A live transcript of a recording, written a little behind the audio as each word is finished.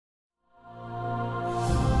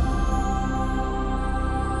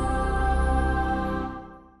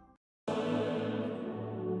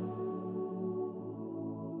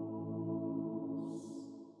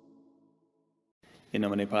In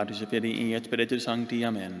nomine Patris et Filii et Spiritus Sancti.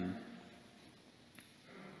 Amen.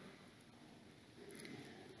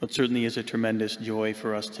 Well, it certainly is a tremendous joy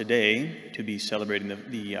for us today to be celebrating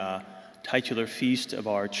the titular feast of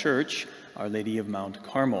our church, Our Lady of Mount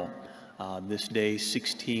Carmel. This day,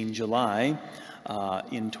 16 July,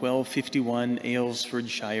 in 1251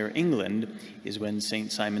 Aylesfordshire, England, is when St.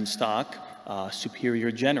 Simon Stock, Superior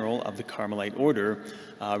General of the Carmelite Order,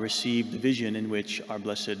 received the vision in which Our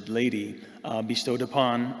Blessed Lady bestowed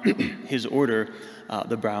upon his order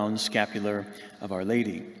the brown scapular of Our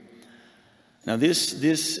Lady. Now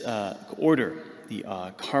this order, the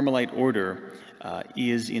Carmelite Order,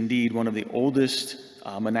 is indeed one of the oldest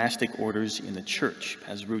monastic orders in the church,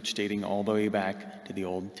 has roots dating all the way back to the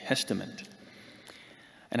Old Testament.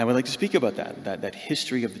 And I would like to speak about that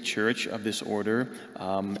history of the church, of this order,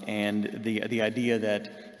 and the idea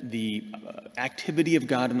that the activity of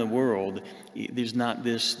God in the world, there's not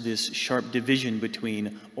this sharp division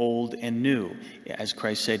between old and new. As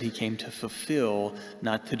Christ said, he came to fulfill,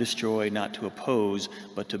 not to destroy, not to oppose,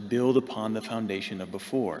 but to build upon the foundation of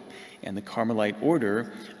before. And the Carmelite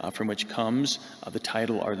order, from which comes the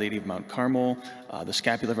title Our Lady of Mount Carmel, the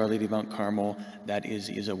scapular of Our Lady of Mount Carmel, that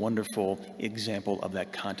is a wonderful example of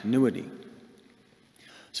that continuity.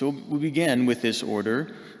 So we begin with this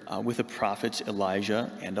order with the prophets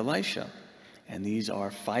Elijah and Elisha. And these are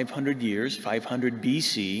 500 years, 500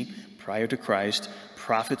 BC, prior to Christ,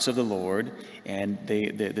 prophets of the Lord, and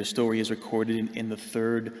their story is recorded in the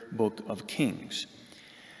 3rd book of Kings.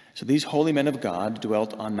 So these holy men of God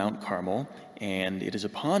dwelt on Mount Carmel, and it is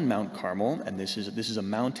upon Mount Carmel, and this is a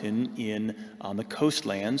mountain on the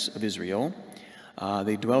coastlands of Israel.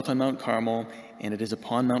 They dwelt on Mount Carmel, and it is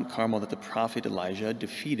upon Mount Carmel that the prophet Elijah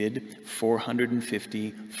defeated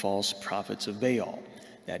 450 false prophets of Baal.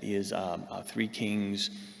 That is 3 Kings,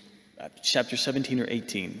 chapter 17 or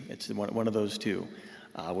 18. It's one of those two,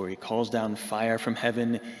 where he calls down fire from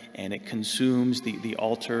heaven, and it consumes the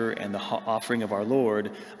altar and the offering of our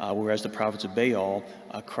Lord, whereas the prophets of Baal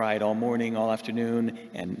cried all morning, all afternoon,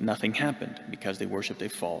 and nothing happened because they worshipped a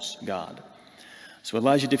false god. So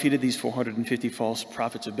Elijah defeated these 450 false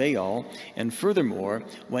prophets of Baal, and furthermore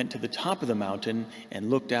went to the top of the mountain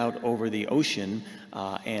and looked out over the ocean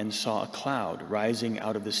and saw a cloud rising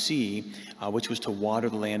out of the sea, which was to water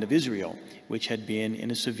the land of Israel, which had been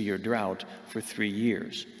in a severe drought for 3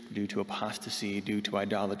 years due to apostasy, due to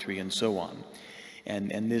idolatry, and so on.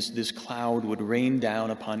 And this cloud would rain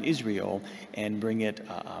down upon Israel and bring it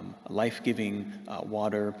life-giving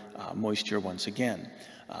water, moisture once again.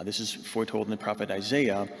 This is foretold in the prophet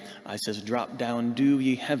Isaiah. It says, "Drop down dew,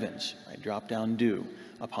 ye heavens," right? Drop down dew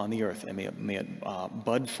upon the earth, and may it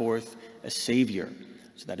bud forth a Savior.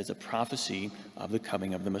 So that is a prophecy of the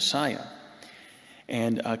coming of the Messiah.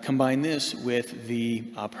 And combine this with the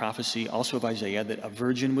prophecy also of Isaiah that a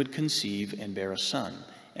virgin would conceive and bear a son,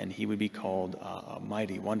 and he would be called a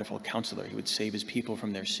mighty, wonderful counselor. He would save his people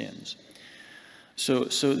from their sins. So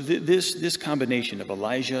this combination of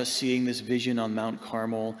Elijah seeing this vision on Mount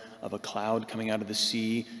Carmel of a cloud coming out of the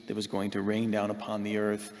sea that was going to rain down upon the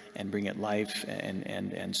earth and bring it life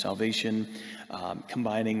and salvation,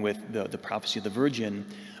 combining with the prophecy of the virgin,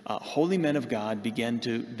 holy men of God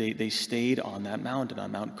they stayed on that mountain,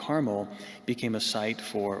 on Mount Carmel, became a site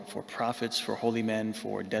for prophets, for holy men,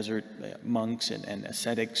 for desert monks and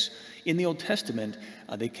ascetics. In the Old Testament,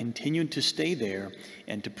 they continued to stay there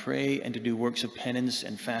and to pray and to do works of penance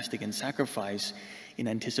and fasting and sacrifice in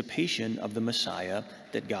anticipation of the Messiah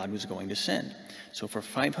that God was going to send. So for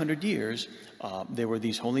 500 years, there were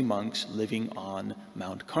these holy monks living on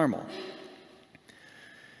Mount Carmel.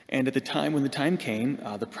 And at the time, when the time came,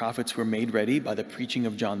 the prophets were made ready by the preaching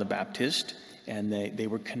of John the Baptist, and they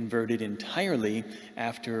were converted entirely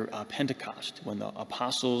after Pentecost, when the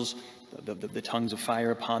apostles, the tongues of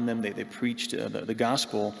fire upon them, they preached the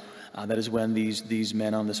gospel. That is when these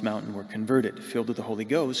men on this mountain were converted, filled with the Holy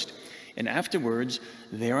Ghost. And afterwards,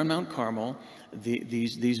 there on Mount Carmel,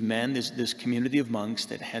 these men, this community of monks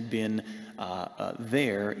that had been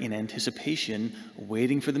there in anticipation,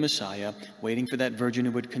 waiting for the Messiah, waiting for that virgin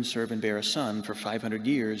who would conceive and bear a son for 500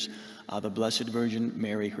 years, the Blessed Virgin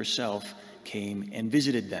Mary herself came and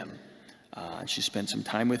visited them. She spent some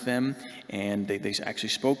time with them, and they actually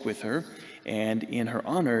spoke with her, and in her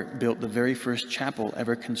honor built the very first chapel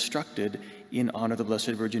ever constructed in honor of the Blessed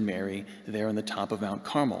Virgin Mary there on the top of Mount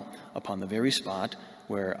Carmel, upon the very spot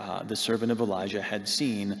where the servant of Elijah had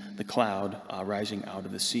seen the cloud rising out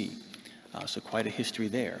of the sea. So quite a history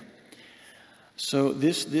there. So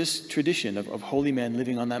this tradition of holy men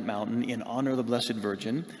living on that mountain in honor of the Blessed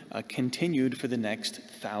Virgin continued for the next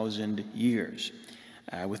 1,000 years.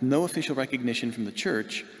 With no official recognition from the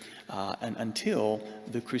church, and until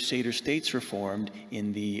the Crusader states were formed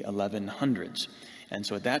in the 1100s. And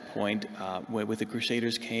so at that point, with the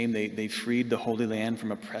Crusaders came, they freed the Holy Land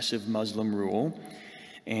from oppressive Muslim rule,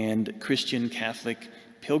 and Christian Catholic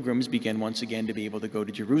pilgrims began once again to be able to go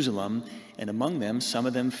to Jerusalem, and among them, some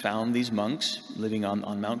of them found these monks living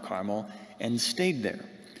on Mount Carmel and stayed there.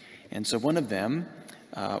 And so one of them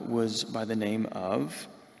was by the name of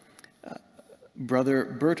Brother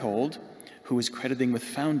Berthold, who was credited with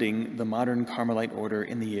founding the modern Carmelite order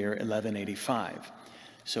in the year 1185.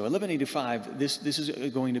 So 1185, this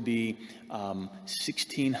is going to be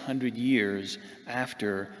 1,600 years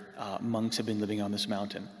after monks have been living on this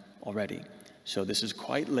mountain already. So this is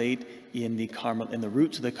quite late in the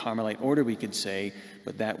roots of the Carmelite order, we could say,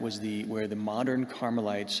 but that was where the modern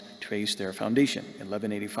Carmelites traced their foundation,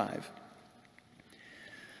 1185.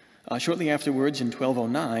 Shortly afterwards, in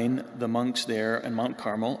 1209, the monks there on Mount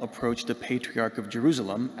Carmel approached the Patriarch of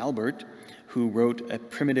Jerusalem, Albert, who wrote a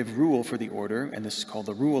primitive rule for the order, and this is called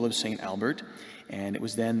the Rule of St. Albert, and it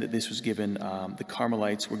was then that this was given, the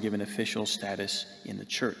Carmelites were given official status in the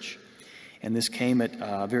church. And this came at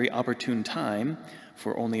a very opportune time,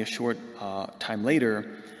 for only a short time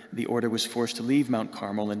later, the order was forced to leave Mount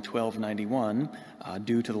Carmel in 1291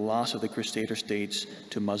 due to the loss of the Crusader states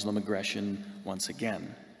to Muslim aggression once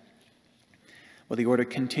again. Well, the order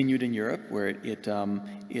continued in Europe, where it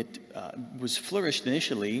was flourished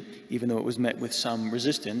initially, even though it was met with some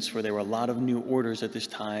resistance, for there were a lot of new orders at this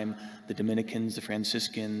time, the Dominicans, the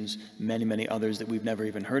Franciscans, many, many others that we've never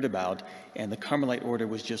even heard about, and the Carmelite order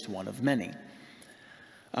was just one of many.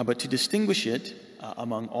 But to distinguish it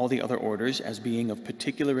among all the other orders as being of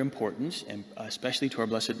particular importance, and especially to our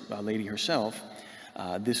Blessed Lady herself,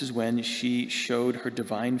 this is when she showed her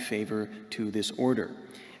divine favor to this order.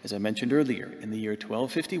 As I mentioned earlier, in the year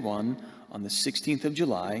 1251, on the 16th of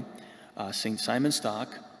July, St. Simon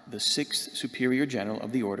Stock, the 6th Superior General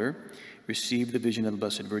of the order, received the vision of the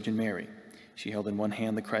Blessed Virgin Mary. She held in one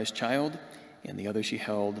hand the Christ child, in the other she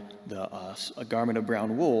held a garment of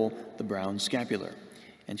brown wool, the brown scapular.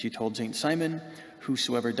 And she told St. Simon,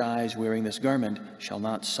 "Whosoever dies wearing this garment shall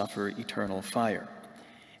not suffer eternal fire."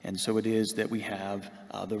 And so it is that we have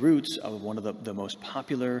the roots of one of the most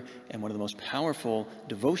popular and one of the most powerful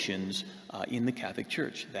devotions in the Catholic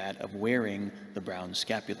Church, that of wearing the brown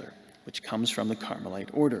scapular, which comes from the Carmelite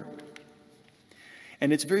order.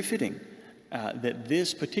 And it's very fitting that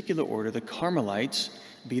this particular order, the Carmelites,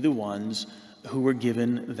 be the ones who were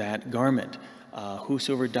given that garment.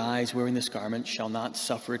 Whosoever dies wearing this garment shall not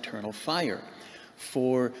suffer eternal fire.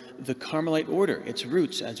 For the Carmelite order, its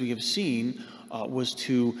roots, as we have seen, was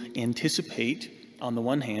to anticipate, on the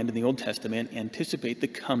one hand, in the Old Testament, anticipate the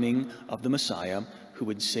coming of the Messiah who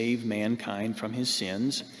would save mankind from his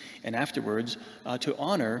sins, and afterwards to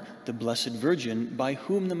honor the Blessed Virgin by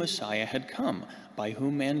whom the Messiah had come, by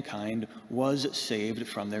whom mankind was saved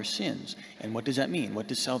from their sins. And what does that mean? What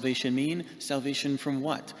does salvation mean? Salvation from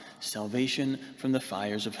what? Salvation from the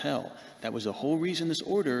fires of hell. That was the whole reason this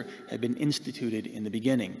order had been instituted in the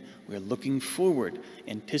beginning. We're looking forward,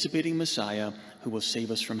 anticipating Messiah who will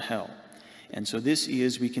save us from hell. And so this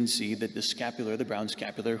is, we can see that the scapular, the brown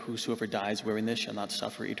scapular, whosoever dies wearing this shall not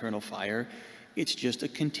suffer eternal fire. It's just a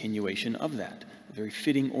continuation of that. A very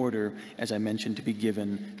fitting order, as I mentioned, to be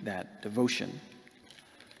given that devotion.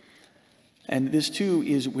 And this, too,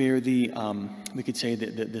 is where we could say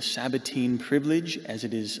the Sabbatine privilege, as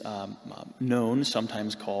it is known,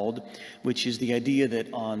 sometimes called, which is the idea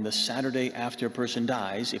that on the Saturday after a person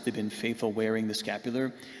dies, if they've been faithful wearing the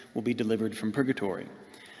scapular, will be delivered from purgatory.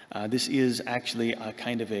 This is actually a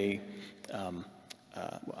kind of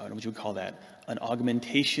what would you call that? An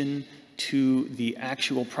augmentation to the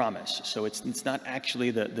actual promise. So it's not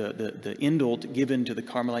actually the indult given to the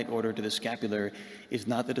Carmelite order, to the scapular, is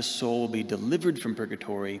not that a soul will be delivered from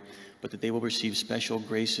purgatory, but that they will receive special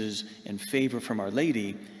graces and favor from Our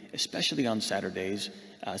Lady, especially on Saturdays,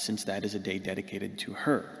 since that is a day dedicated to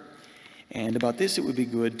her. And about this, it would be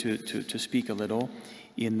good to speak a little,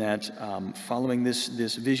 in that following this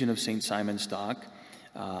vision of St. Simon Stock,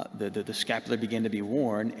 the scapular began to be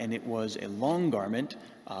worn, and it was a long garment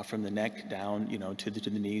from the neck down, to the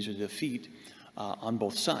knees or the feet on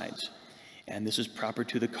both sides. And this is proper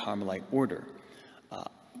to the Carmelite order.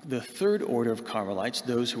 The third order of Carmelites,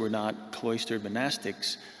 those who were not cloistered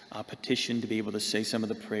monastics, petitioned to be able to say some of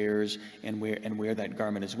the prayers and wear that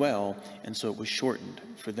garment as well, and so it was shortened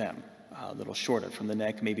for them, a little shorter from the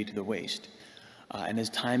neck maybe to the waist. And as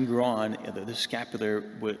time grew on, the scapular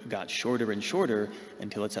got shorter and shorter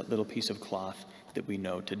until it's that little piece of cloth that we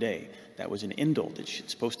know today. That was an indult.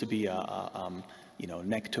 It's supposed to be a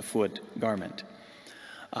neck to foot garment.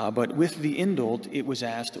 But with the indult, it was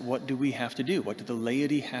asked, what do we have to do? What do the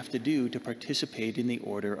laity have to do to participate in the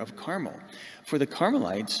order of Carmel? For the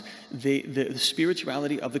Carmelites, the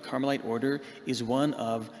spirituality of the Carmelite order is one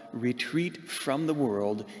of retreat from the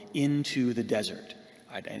world into the desert,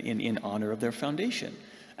 right, in honor of their foundation.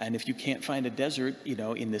 And if you can't find a desert,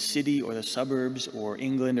 in the city or the suburbs or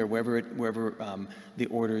England or wherever the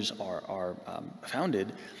orders are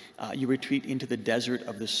founded, you retreat into the desert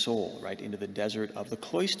of the soul, right, into the desert of the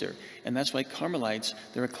cloister. And that's why Carmelites,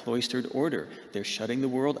 they're a cloistered order. They're shutting the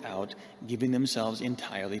world out, giving themselves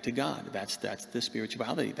entirely to God. That's the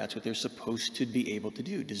spirituality. That's what they're supposed to be able to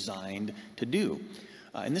do, designed to do.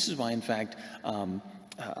 And this is why, in fact,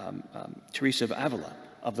 Teresa of Avila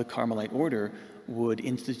of the Carmelite order would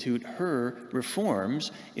institute her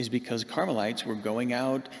reforms, is because Carmelites were going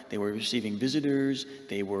out, they were receiving visitors,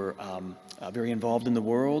 they were very involved in the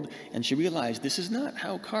world, and she realized this is not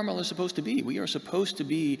how Carmel is supposed to be. We are supposed to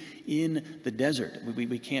be in the desert.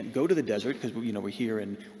 We can't go to the desert because we're here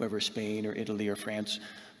in wherever, Spain or Italy or France,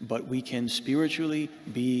 but we can spiritually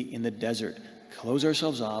be in the desert, close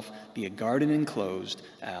ourselves off, be a garden enclosed,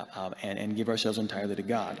 and give ourselves entirely to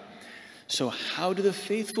God. So how do the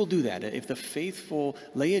faithful do that? If the faithful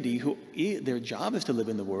laity, who their job is to live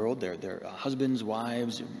in the world, their husbands,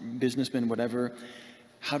 wives, businessmen, whatever,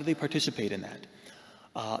 how do they participate in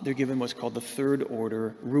that? They're given what's called the third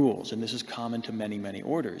order rules, and this is common to many, many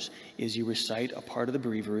orders, is you recite a part of the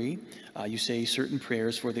breviary, you say certain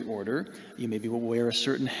prayers for the order, you maybe will wear a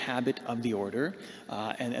certain habit of the order,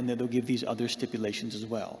 and then they'll give these other stipulations as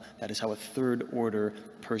well. That is how a third order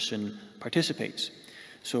person participates.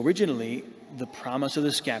 So originally, the promise of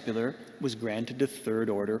the scapular was granted to third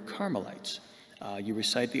order Carmelites. You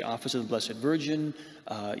recite the office of the Blessed Virgin,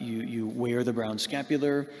 you wear the brown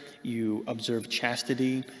scapular, you observe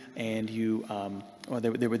chastity, and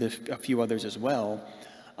there were a few others as well,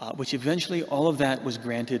 which eventually all of that was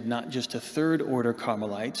granted not just to third order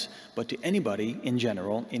Carmelites, but to anybody in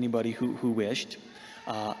general, anybody who wished.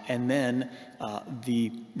 And then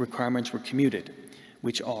the requirements were commuted,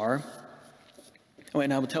 which are,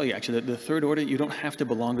 and I will tell you, actually, the third order, you don't have to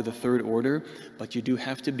belong to the third order, but you do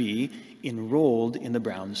have to be enrolled in the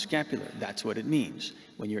brown scapular. That's what it means.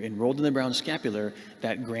 When you're enrolled in the brown scapular,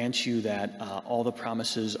 that grants you all the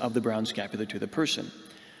promises of the brown scapular to the person.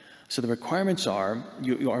 So the requirements are,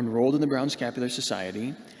 you are enrolled in the brown scapular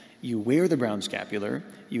society, you wear the brown scapular,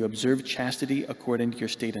 you observe chastity according to your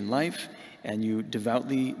state in life, and you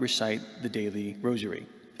devoutly recite the daily rosary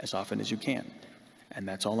as often as you can. And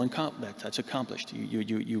that's all that's accomplished.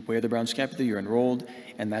 You wear the brown scapular, you're enrolled,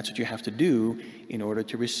 and that's what you have to do in order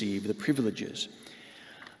to receive the privileges.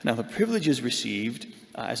 Now, the privileges received,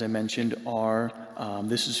 as I mentioned, are,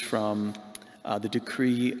 this is from the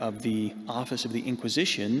decree of the Office of the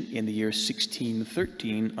Inquisition in the year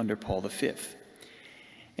 1613 under Paul V.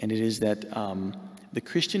 And it is that the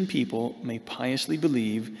Christian people may piously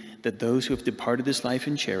believe that those who have departed this life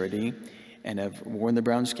in charity and have worn the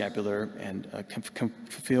brown scapular and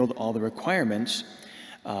fulfilled all the requirements,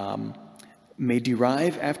 may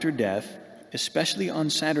derive after death, especially on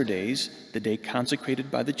Saturdays, the day consecrated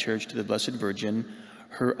by the Church to the Blessed Virgin,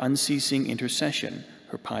 her unceasing intercession,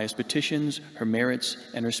 her pious petitions, her merits,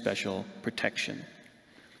 and her special protection.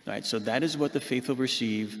 All right, so that is what the faithful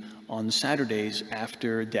receive on Saturdays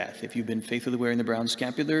after death. If you've been faithfully wearing the brown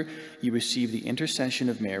scapular, you receive the intercession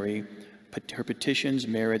of Mary, her petitions,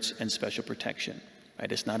 merits, and special protection. Right?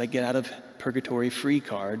 It's not a get-out-of-purgatory free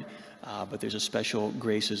card, but there's a special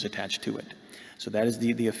graces attached to it. So that is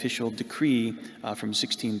the official decree from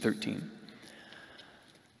 1613.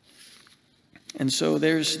 And so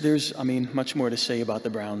there's much more to say about the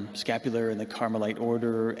brown scapular and the Carmelite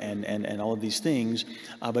order and all of these things,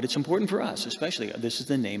 but it's important for us, especially, this is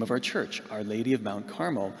the name of our church, Our Lady of Mount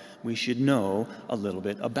Carmel. We should know a little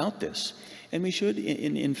bit about this. And we should,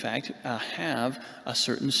 in fact, have a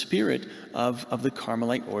certain spirit of the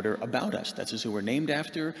Carmelite order about us. That's who we're named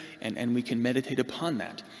after, and we can meditate upon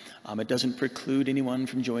that. It doesn't preclude anyone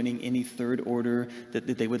from joining any third order that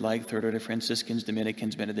they would like, third order Franciscans,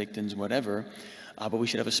 Dominicans, Benedictines, whatever. But we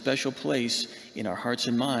should have a special place in our hearts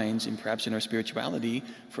and minds, and perhaps in our spirituality,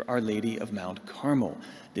 for Our Lady of Mount Carmel.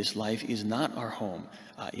 This life is not our home.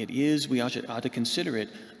 We ought to consider it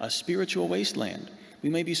a spiritual wasteland. We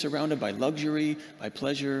may be surrounded by luxury, by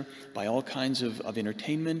pleasure, by all kinds of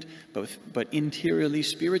entertainment, but interiorly,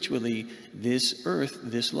 spiritually, this earth,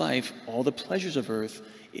 this life, all the pleasures of earth,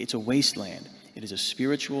 it's a wasteland. It is a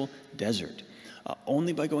spiritual desert.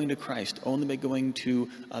 Only by going to Christ, only by going to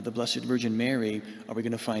the Blessed Virgin Mary, are we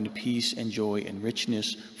going to find peace and joy and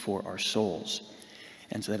richness for our souls.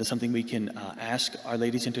 And so that is something we can ask Our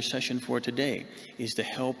Lady's intercession for today, is to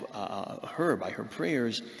help her by her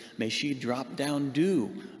prayers. May she drop down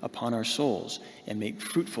dew upon our souls and make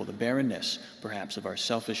fruitful the barrenness, perhaps, of our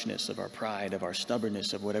selfishness, of our pride, of our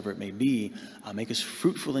stubbornness, of whatever it may be. Make us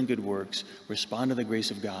fruitful in good works, respond to the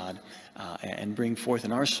grace of God, and bring forth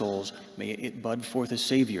in our souls, may it bud forth a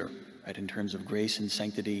Savior, right, in terms of grace and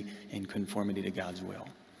sanctity and conformity to God's will.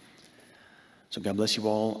 So God bless you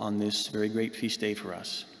all on this very great feast day for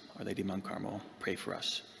us. Our Lady of Mount Carmel, pray for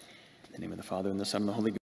us. In the name of the Father, and the Son, and the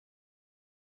Holy Ghost.